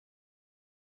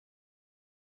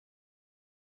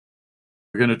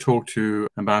We're going to talk to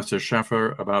Ambassador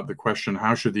Sheffer about the question,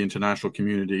 how should the international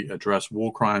community address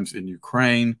war crimes in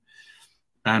Ukraine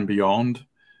and beyond?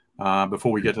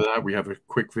 Before we get to that, we have a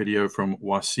quick video from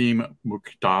Wasim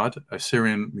Muqdad, a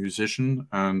Syrian musician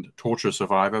and torture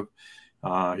survivor.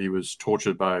 He was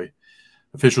tortured by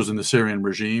officials in the Syrian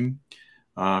regime,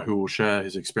 who will share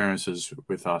his experiences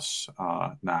with us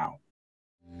now.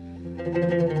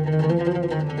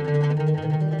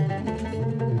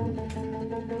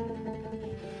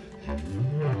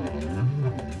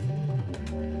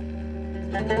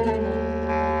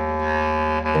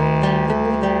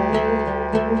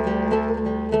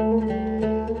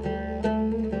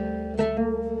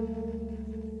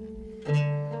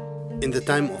 In the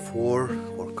time of war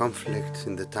or conflict,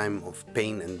 in the time of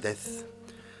pain and death,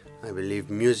 I believe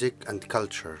music and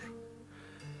culture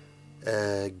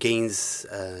gains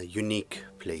a unique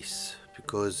place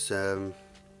because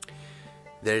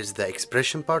there is the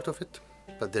expression part of it,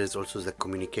 but there is also the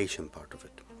communication part of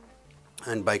it.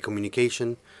 And by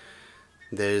communication,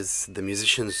 there's the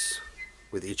musicians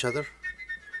with each other,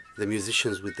 the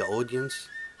musicians with the audience,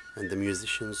 and the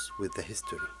musicians with the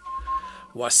history.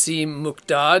 Wasim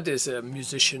Muqdad is a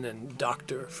musician and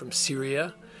doctor from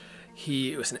Syria.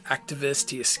 He was an activist.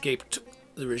 He escaped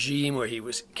the regime where he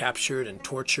was captured and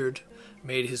tortured,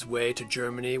 made his way to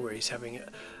Germany where he's having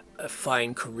a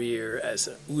fine career as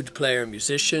an oud player,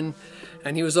 musician.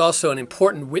 And he was also an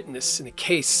important witness in a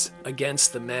case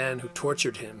against the man who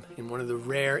tortured him in one of the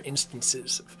rare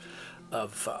instances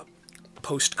of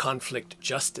post-conflict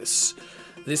justice.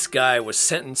 This guy was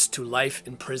sentenced to life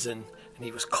in prison, and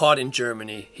he was caught in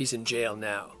Germany. He's in jail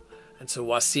now. And so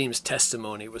Wasim's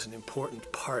testimony was an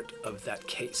important part of that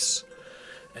case.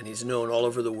 And he's known all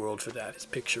over the world for that. His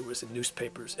picture was in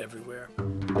newspapers everywhere.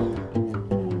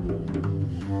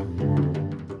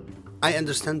 I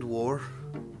understand war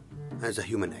as a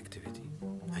human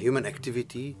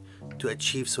activity to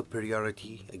achieve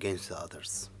superiority against the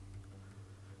others.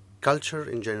 Culture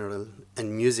in general,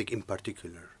 and music in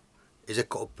particular, is a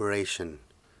cooperation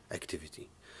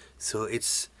activity. So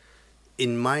it's,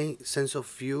 in my sense of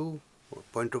view, or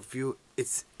point of view,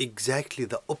 it's exactly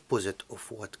the opposite of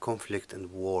what conflict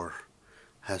and war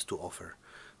has to offer.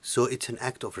 So it's an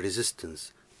act of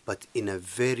resistance, but in a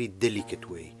very delicate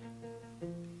way.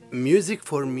 Music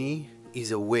for me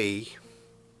is a way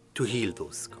to heal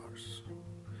those scars.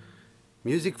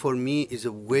 Music for me is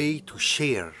a way to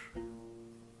share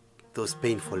those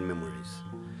painful memories.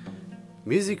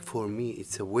 Music for me,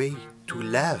 it's a way to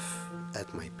laugh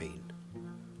at my pain,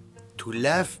 to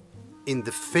laugh in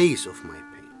the face of my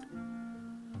pain,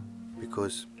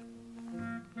 because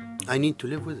I need to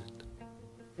live with it.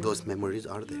 Those memories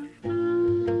are there.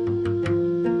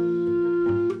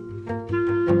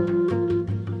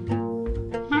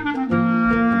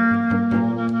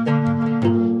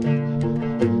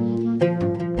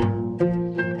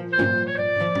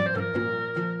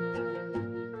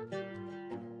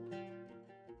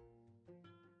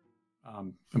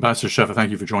 Ambassador Sheffer,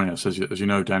 thank you for joining us. As you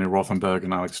know, Daniel Rothenberg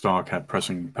and Alex Stark had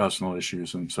pressing personal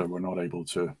issues, and so we're not able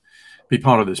to be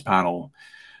part of this panel.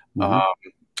 And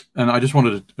I just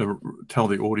wanted to tell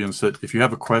the audience that if you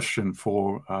have a question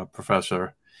for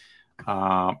Professor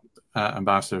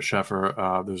Ambassador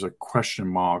Sheffer, there's a question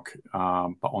mark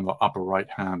on the upper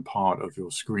right-hand part of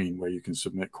your screen where you can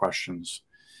submit questions.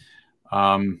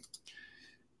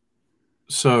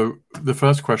 So the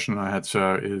first question I had,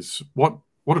 sir, is what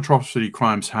atrocity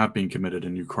crimes have been committed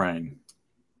in Ukraine?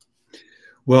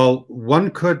 Well,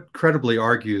 one could credibly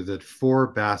argue that 4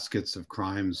 baskets of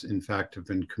crimes, in fact, have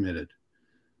been committed.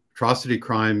 Atrocity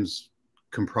crimes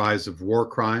comprise of war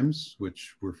crimes,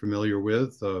 which we're familiar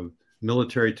with,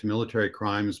 military to military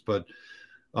crimes, but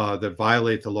that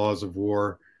violate the laws of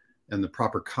war and the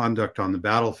proper conduct on the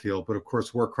battlefield. But of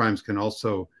course, war crimes can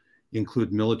also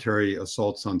include military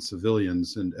assaults on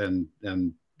civilians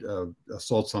and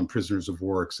assaults on prisoners of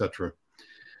war, etc.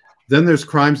 Then there's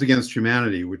crimes against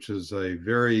humanity, which is a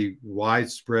very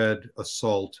widespread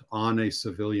assault on a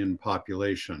civilian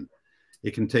population.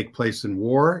 It can take place in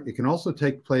war. It can also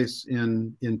take place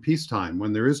in peacetime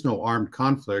when there is no armed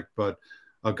conflict, but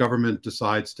a government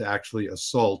decides to actually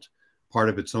assault part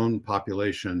of its own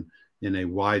population in a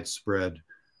widespread,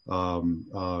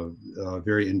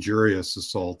 very injurious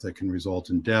assault that can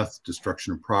result in death,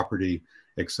 destruction of property,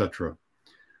 etc.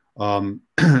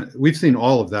 We've seen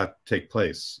all of that take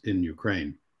place in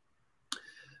Ukraine.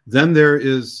 Then there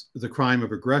is the crime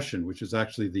of aggression, which is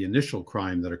actually the initial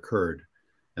crime that occurred.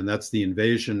 And that's the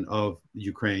invasion of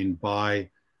Ukraine by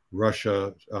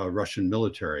Russian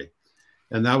military.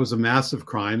 And that was a massive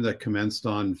crime that commenced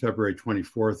on February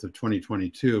 24th of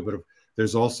 2022. But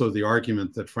There's also the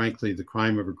argument that, frankly, the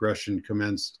crime of aggression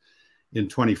commenced in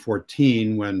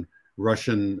 2014 when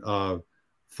Russian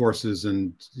forces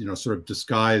in sort of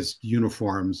disguised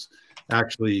uniforms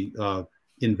actually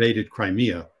invaded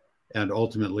Crimea, and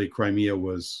ultimately Crimea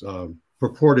was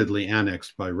purportedly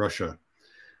annexed by Russia.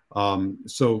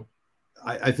 So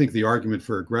I think the argument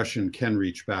for aggression can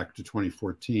reach back to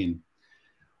 2014.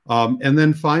 And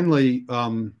then finally,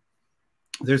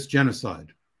 there's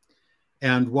genocide.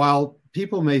 And while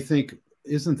people may think,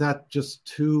 isn't that just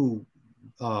too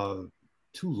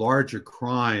large a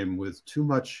crime with too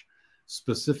much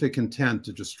specific intent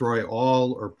to destroy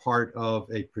all or part of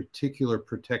a particular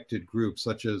protected group,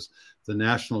 such as the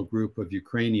national group of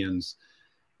Ukrainians,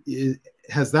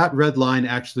 has that red line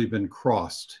actually been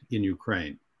crossed in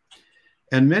Ukraine?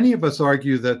 And many of us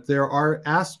argue that there are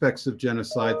aspects of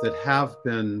genocide that have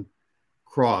been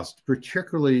crossed,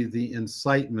 particularly the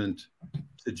incitement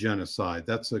to genocide.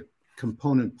 That's a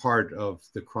component part of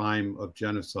the crime of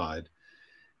genocide.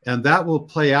 And that will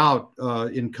play out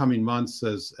in coming months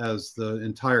as the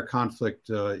entire conflict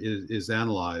is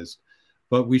analyzed.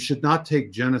 But we should not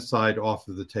take genocide off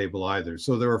of the table either.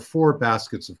 So there are 4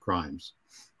 baskets of crimes.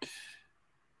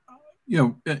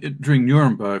 During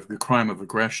Nuremberg, the crime of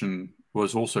aggression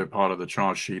was also part of the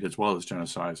charge sheet as well as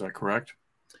genocide. Is that correct?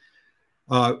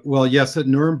 Well, yes, at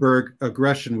Nuremberg,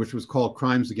 aggression, which was called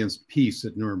crimes against peace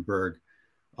at Nuremberg,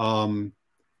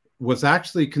 was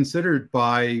actually considered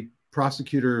by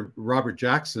prosecutor Robert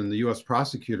Jackson, the U.S.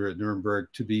 prosecutor at Nuremberg,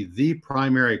 to be the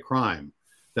primary crime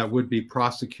that would be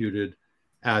prosecuted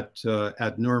at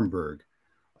Nuremberg.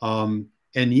 And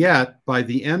yet, by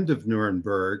the end of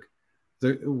Nuremberg,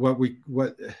 the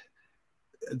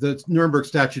Nuremberg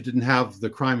statute didn't have the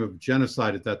crime of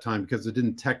genocide at that time because it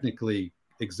didn't technically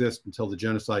exist until the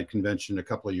Genocide Convention a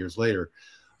couple of years later.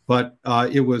 But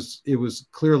it was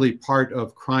clearly part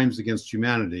of crimes against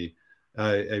humanity,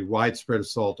 a widespread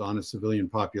assault on a civilian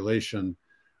population.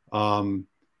 And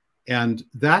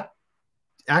that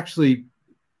actually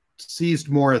seized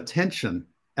more attention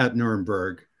at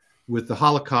Nuremberg, with the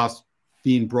Holocaust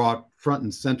being brought front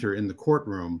and center in the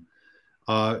courtroom.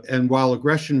 And while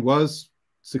aggression was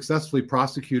successfully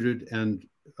prosecuted and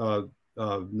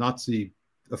Nazi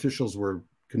officials were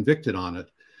convicted on it,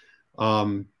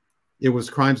 it was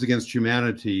crimes against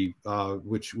humanity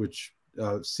which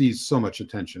seized so much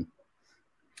attention.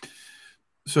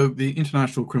 So the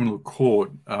International Criminal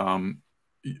Court,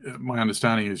 my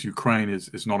understanding is Ukraine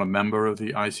is not a member of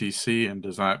the ICC, and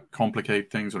does that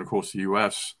complicate things? And of course, the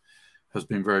US has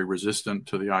been very resistant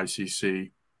to the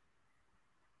ICC.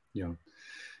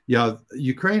 Yeah,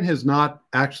 Ukraine is not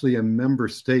actually a member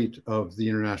state of the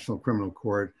International Criminal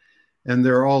Court, and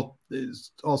there are all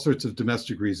sorts of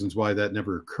domestic reasons why that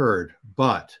never occurred.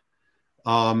 But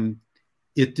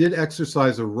it did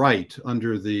exercise a right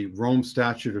under the Rome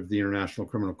Statute of the International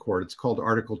Criminal Court. It's called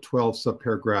Article 12,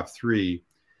 subparagraph 3,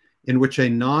 in which a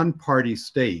non-party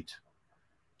state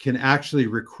can actually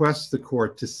request the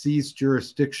court to seize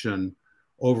jurisdiction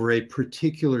over a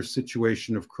particular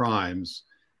situation of crimes,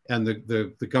 and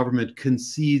the government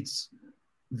concedes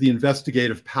the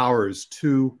investigative powers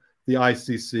to the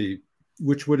ICC,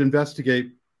 which would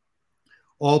investigate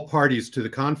all parties to the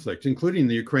conflict, including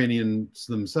the Ukrainians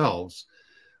themselves.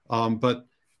 But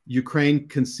Ukraine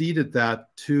conceded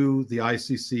that to the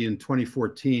ICC in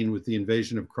 2014 with the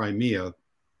invasion of Crimea,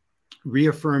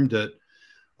 reaffirmed it,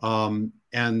 and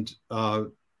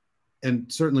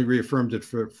certainly reaffirmed it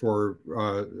for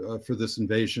this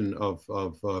invasion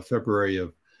of February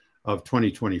of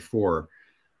 2024.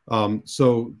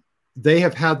 So they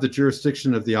have had the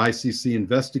jurisdiction of the ICC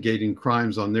investigating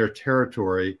crimes on their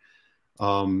territory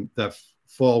that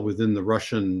fall within the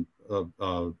Russian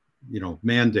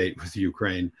mandate with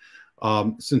Ukraine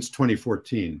since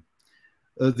 2014.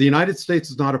 The United States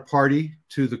is not a party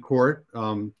to the court.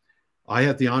 I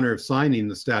had the honor of signing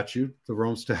the statute, the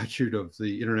Rome Statute of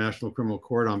the International Criminal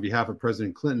Court, on behalf of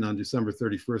President Clinton on December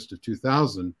 31st of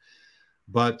 2000.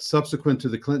 But subsequent to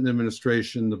the Clinton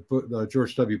administration, the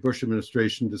George W. Bush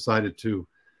administration decided to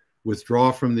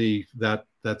withdraw from that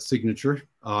signature,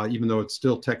 even though it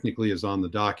still technically is on the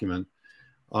document.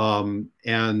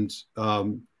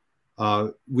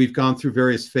 We've gone through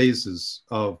various phases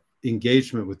of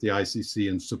engagement with the ICC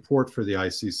and support for the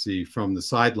ICC from the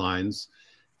sidelines.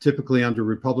 Typically under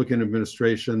Republican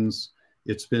administrations,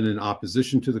 it's been in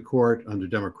opposition to the court. Under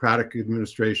Democratic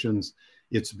administrations,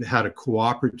 it's had a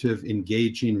cooperative,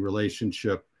 engaging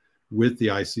relationship with the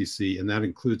ICC, and that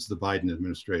includes the Biden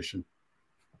administration.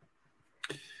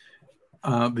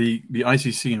 The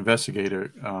ICC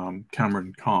investigator,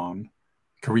 Karim Khan,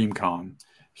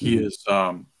 he is,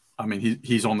 I I mean,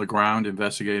 he's on the ground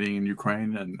investigating in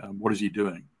Ukraine, and what is he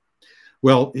doing?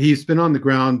 Well, he's been on the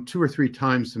ground 2 or 3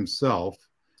 times himself.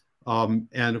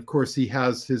 And of course, he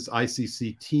has his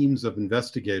ICC teams of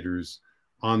investigators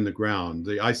on the ground.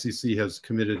 The ICC has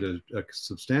committed a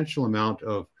substantial amount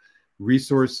of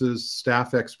resources,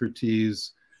 staff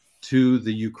expertise to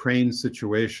the Ukraine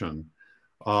situation.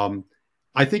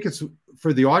 I think it's,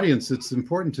 for the audience, it's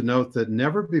important to note that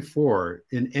never before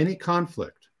in any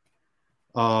conflict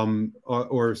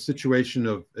or situation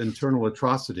of internal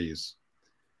atrocities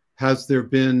has there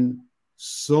been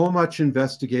so much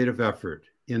investigative effort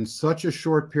in such a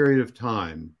short period of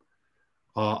time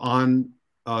on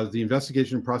the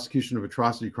investigation and prosecution of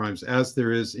atrocity crimes as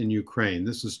there is in Ukraine.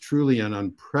 This is truly an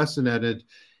unprecedented,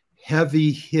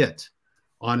 heavy hit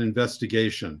on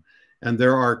investigation. And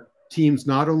there are teams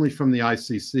not only from the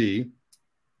ICC,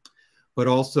 but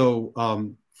also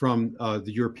from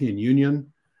the European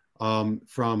Union,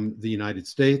 from the United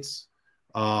States.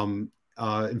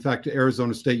 In fact,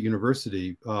 Arizona State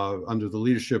University, under the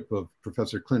leadership of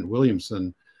Professor Clint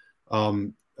Williamson,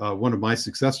 one of my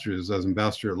successors as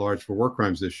ambassador at large for war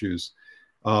crimes issues,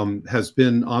 has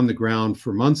been on the ground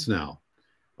for months now,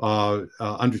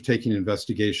 undertaking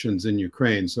investigations in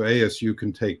Ukraine. So ASU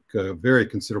can take very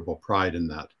considerable pride in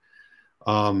that.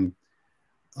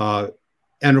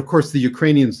 And of course, the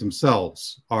Ukrainians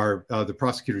themselves are, the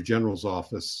Prosecutor General's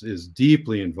office is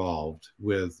deeply involved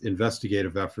with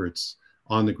investigative efforts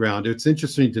on the ground. It's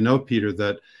interesting to note, Peter,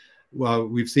 that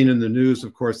we've seen in the news,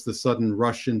 of course, the sudden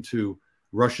rush into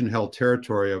Russian-held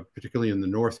territory, particularly in the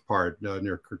north part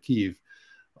near Kharkiv.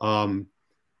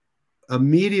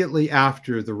 Immediately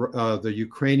after the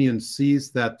Ukrainians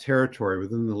seized that territory,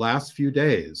 within the last few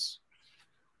days,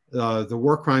 the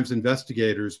war crimes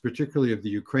investigators, particularly of the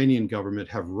Ukrainian government,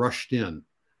 have rushed in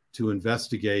to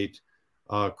investigate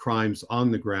crimes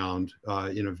on the ground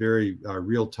in a very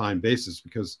real-time basis,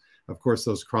 because, of course,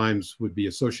 those crimes would be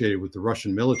associated with the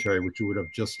Russian military, which would have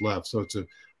just left. So it's a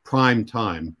prime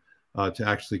time to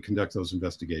actually conduct those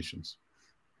investigations.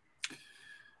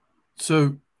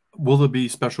 So will there be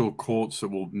special courts that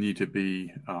will need to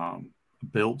be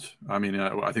built? I mean,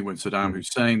 I think when Saddam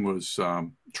Hussein was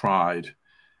tried,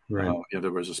 right.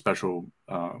 There was a special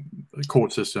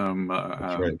court system.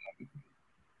 Right.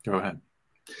 Go ahead.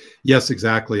 Yes,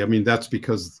 exactly. I mean, that's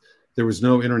because there was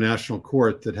no international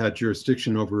court that had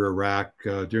jurisdiction over Iraq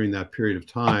during that period of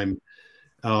time.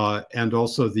 And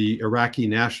also the Iraqi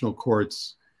national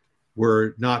courts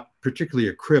were not particularly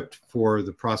equipped for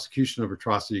the prosecution of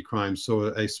atrocity crimes. So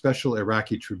a special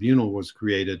Iraqi tribunal was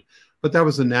created, but that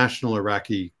was a national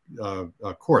Iraqi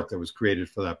court that was created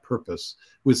for that purpose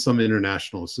with some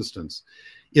international assistance.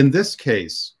 In this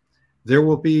case, there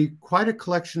will be quite a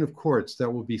collection of courts that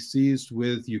will be seized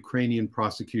with Ukrainian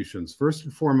prosecutions. First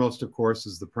and foremost, of course,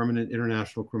 is the Permanent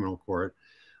International Criminal Court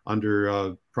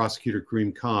under Prosecutor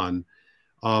Karim Khan.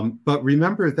 But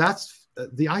remember,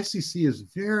 the ICC is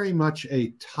very much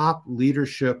a top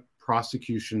leadership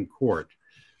prosecution court.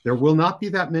 There will not be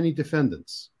that many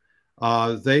defendants.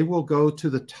 They will go to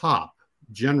the top,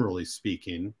 generally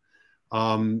speaking,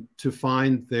 to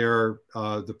find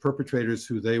the perpetrators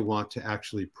who they want to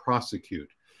actually prosecute.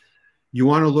 You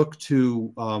want to look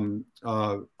to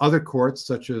other courts,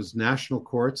 such as national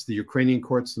courts. The Ukrainian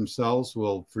courts themselves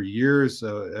will, for years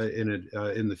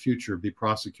in the future, be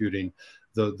prosecuting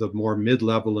the more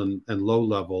mid-level and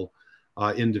low-level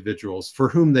individuals for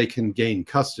whom they can gain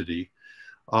custody.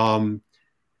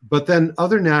 But then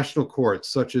other national courts,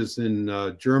 such as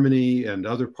in Germany and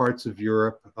other parts of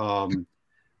Europe, can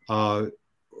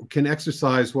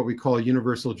exercise what we call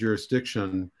universal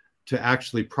jurisdiction to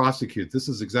actually prosecute. This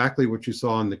is exactly what you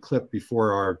saw in the clip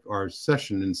before our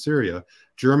session in Syria.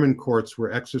 German courts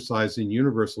were exercising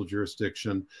universal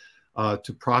jurisdiction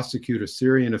to prosecute a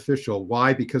Syrian official.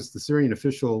 Why? Because the Syrian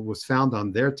official was found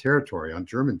on their territory, on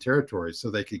German territory,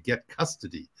 so they could get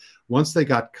custody. Once they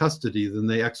got custody, then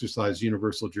they exercised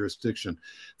universal jurisdiction.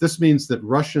 This means that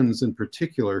Russians in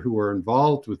particular who are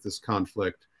involved with this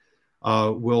conflict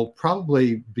will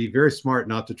probably be very smart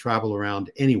not to travel around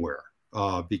anywhere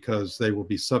because they will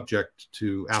be subject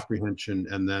to apprehension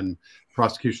and then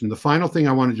prosecution. The final thing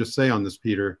I want to just say on this,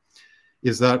 Peter,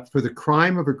 is that for the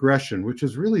crime of aggression, which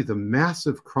is really the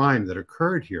massive crime that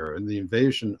occurred here in the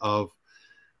invasion of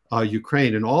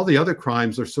Ukraine, and all the other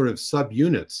crimes are sort of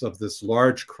subunits of this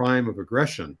large crime of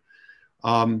aggression.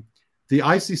 The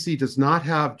ICC does not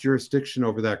have jurisdiction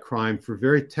over that crime for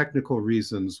very technical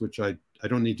reasons, which I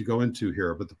don't need to go into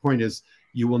here. But the point is,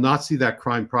 you will not see that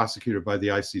crime prosecuted by the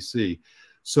ICC.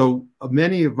 So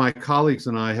many of my colleagues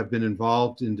and I have been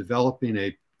involved in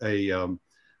developing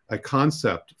a a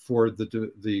concept for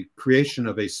the creation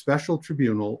of a special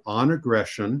tribunal on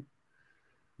aggression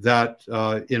that,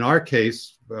 in our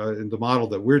case, in the model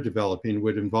that we're developing,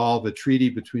 would involve a treaty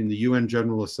between the UN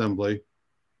General Assembly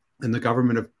and the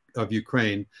government of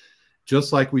Ukraine,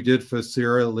 just like we did for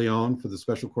Sierra Leone, for the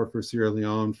Special Court for Sierra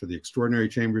Leone, for the extraordinary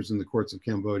chambers in the courts of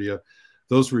Cambodia.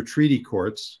 Those were treaty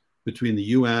courts between the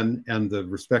UN and the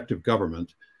respective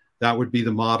government. That would be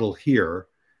the model here.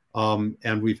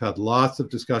 And we've had lots of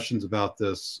discussions about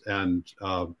this. And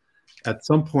at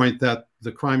some point, that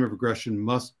the crime of aggression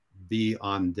must be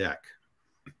on deck.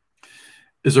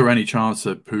 Is there any chance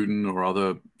that Putin or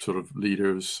other sort of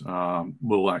leaders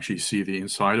will actually see the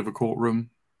inside of a courtroom?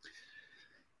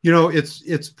 You know, it's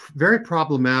very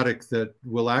problematic that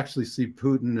we'll actually see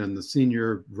Putin and the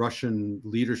senior Russian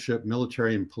leadership,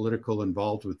 military and political,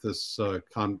 involved with this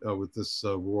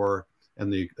war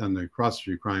and the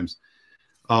atrocity crimes,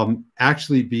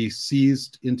 actually be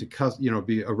seized into,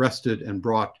 be arrested and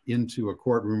brought into a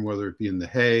courtroom, whether it be in The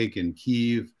Hague, in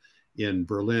Kyiv, in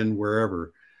Berlin,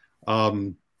 wherever.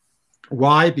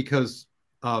 Why? Because,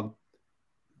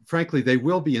 frankly, they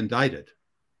will be indicted.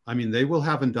 I mean, they will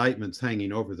have indictments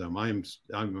hanging over them. I'm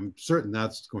certain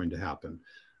that's going to happen.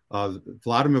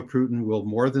 Vladimir Putin will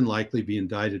more than likely be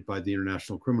indicted by the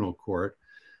International Criminal Court.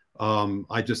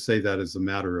 I just say that as a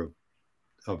matter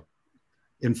of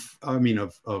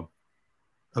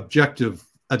objective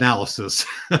analysis.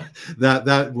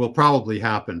 that will probably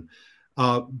happen.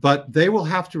 But they will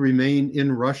have to remain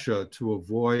in Russia to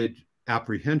avoid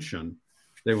apprehension.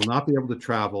 They will not be able to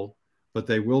travel, but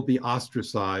they will be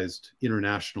ostracized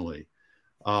internationally.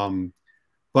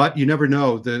 But you never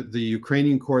know. The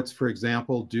Ukrainian courts, for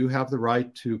example, do have the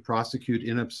right to prosecute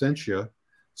in absentia,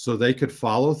 so they could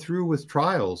follow through with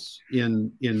trials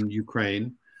in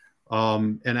Ukraine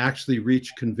and actually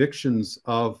reach convictions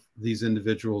of these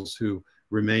individuals who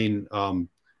remain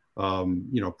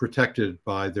protected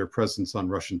by their presence on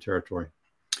Russian territory.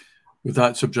 Would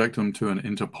that subject them to an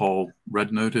Interpol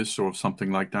red notice or something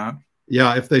like that?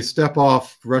 Yeah, if they step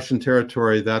off Russian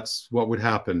territory, that's what would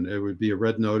happen. It would be a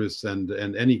red notice, and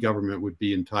any government would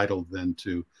be entitled then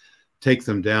to take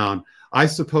them down. I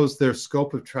suppose their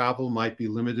scope of travel might be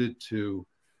limited to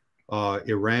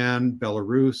Iran,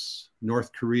 Belarus,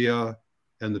 North Korea,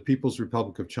 and the People's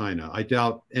Republic of China. I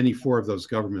doubt any four of those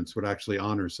governments would actually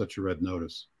honor such a red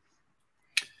notice.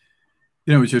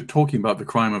 You know, as you're talking about the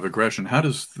crime of aggression, how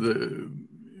does the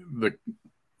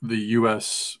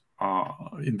U.S.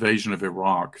 Invasion of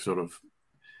Iraq sort of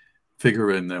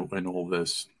figure in all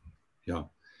this? Yeah,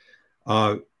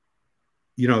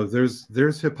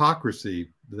 there's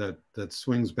hypocrisy that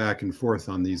swings back and forth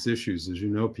on these issues, as you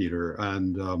know, Peter.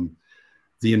 And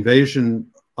the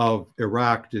invasion of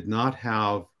Iraq did not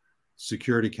have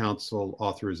Security Council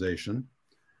authorization,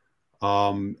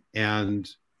 and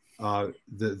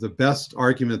the best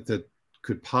argument that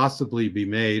could possibly be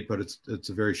made, but it's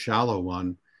a very shallow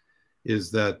one,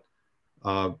 is that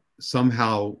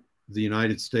somehow the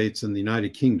United States and the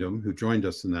United Kingdom, who joined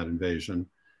us in that invasion,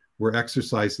 were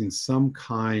exercising some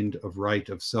kind of right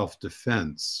of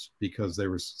self-defense because they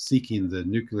were seeking the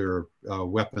nuclear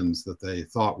weapons that they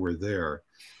thought were there.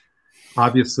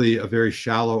 Obviously, a very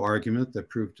shallow argument that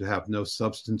proved to have no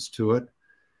substance to it.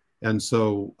 And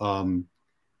so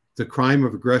the crime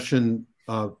of aggression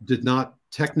did not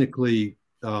technically,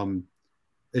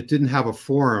 it didn't have a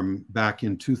forum back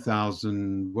in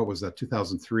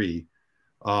 2003,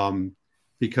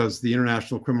 because the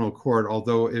International Criminal Court,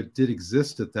 although it did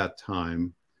exist at that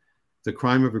time, the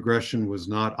crime of aggression was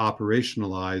not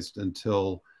operationalized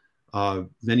until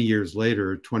many years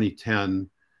later, 2010,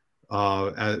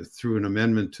 through an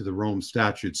amendment to the Rome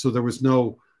Statute. So there was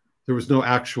no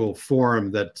actual forum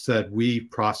that said we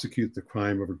prosecute the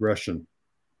crime of aggression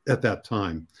at that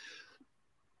time.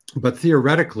 But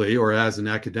theoretically, or as an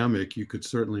academic, you could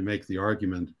certainly make the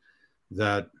argument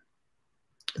that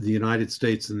the United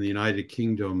States and the United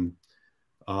Kingdom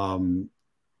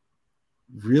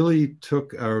really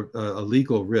took a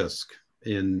legal risk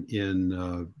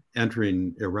in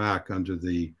entering Iraq under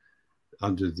the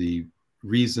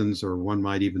reasons, or one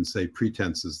might even say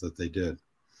pretenses, that they did.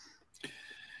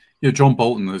 Yeah, John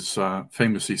Bolton has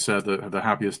famously said that the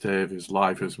happiest day of his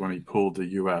life is when he pulled the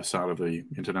U.S. out of the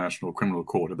International Criminal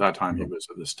Court. At that time, he was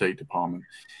at the State Department.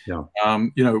 Yeah.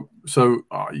 So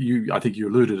I think you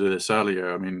alluded to this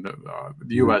earlier. I mean,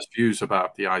 the U.S. views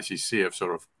about the ICC have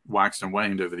sort of waxed and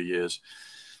waned over the years.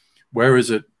 Where is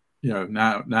it,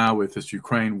 now with this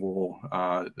Ukraine war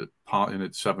part in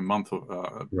its 7-month,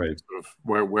 right? Sort of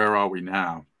where are we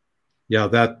now? Yeah,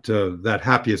 that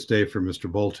happiest day for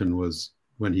Mr. Bolton was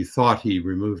when he thought he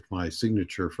removed my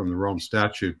signature from the Rome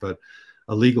Statute, but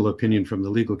a legal opinion from the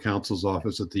legal counsel's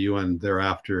office at the UN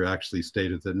thereafter actually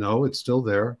stated that no, it's still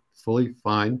there, fully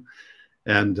fine.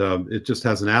 And it just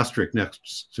has an asterisk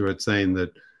next to it saying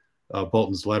that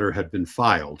Bolton's letter had been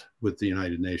filed with the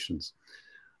United Nations.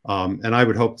 And I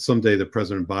would hope someday that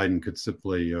President Biden could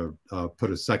simply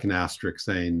put a second asterisk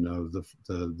saying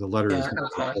the letter is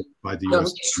okay. by the No,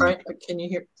 U.S. Can you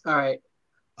hear? All right.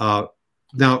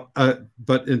 Now,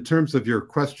 but in terms of your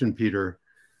question, Peter,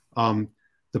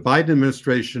 the Biden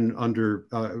administration under,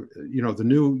 the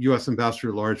new U.S. Ambassador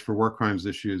at Large for War Crimes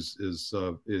Issues is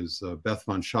Beth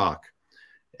Van Schaak.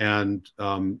 And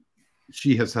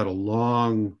she has had a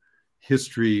long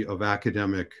history of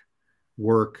academic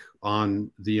work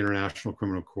on the International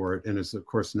Criminal Court and is, of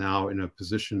course, now in a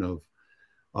position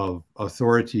of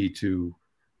authority to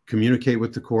communicate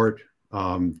with the court,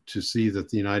 to see that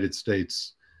the United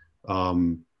States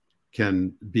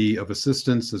can be of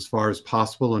assistance as far as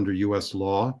possible under U.S.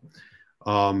 law.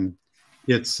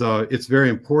 It's very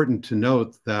important to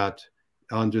note that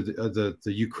under the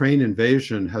Ukraine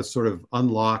invasion has sort of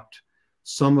unlocked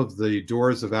some of the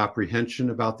doors of apprehension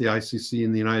about the ICC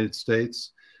in the United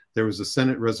States. There was a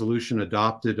Senate resolution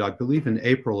adopted, I believe, in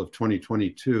April of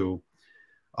 2022,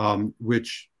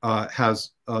 which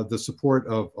has the support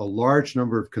of a large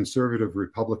number of conservative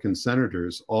Republican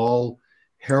senators, all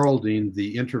heralding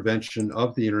the intervention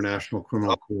of the International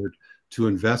Criminal Court to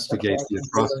investigate the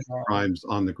atrocity crimes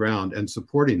on the ground and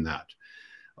supporting that.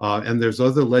 And there's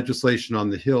other legislation on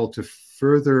the Hill to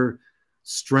further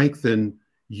strengthen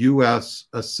U.S.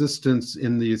 assistance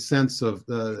in the sense of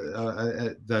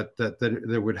that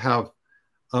there would have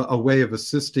a way of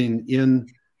assisting in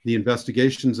the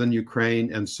investigations in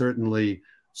Ukraine and certainly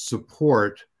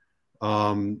support,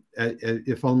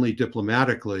 if only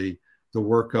diplomatically, the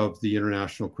work of the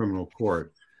International Criminal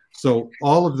Court. So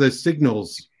all of the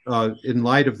signals in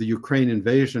light of the Ukraine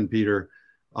invasion, Peter,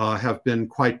 have been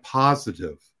quite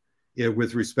positive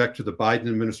with respect to the Biden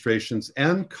administration's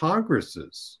and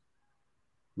Congress's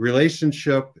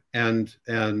relationship and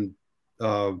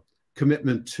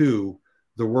commitment to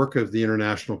the work of the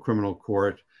International Criminal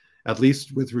Court, at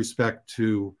least with respect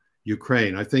to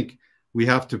Ukraine. I think we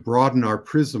have to broaden our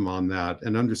prism on that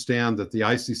and understand that the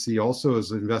ICC also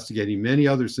is investigating many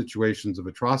other situations of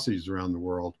atrocities around the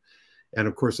world. And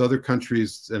of course, other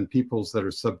countries and peoples that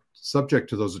are subject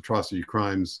to those atrocity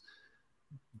crimes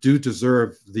do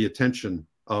deserve the attention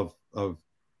of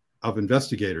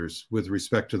investigators with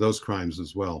respect to those crimes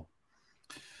as well.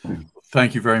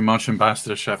 Thank you very much,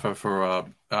 Ambassador Scheffer,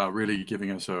 for really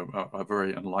giving us a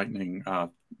very enlightening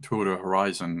tour to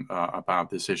horizon about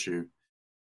this issue.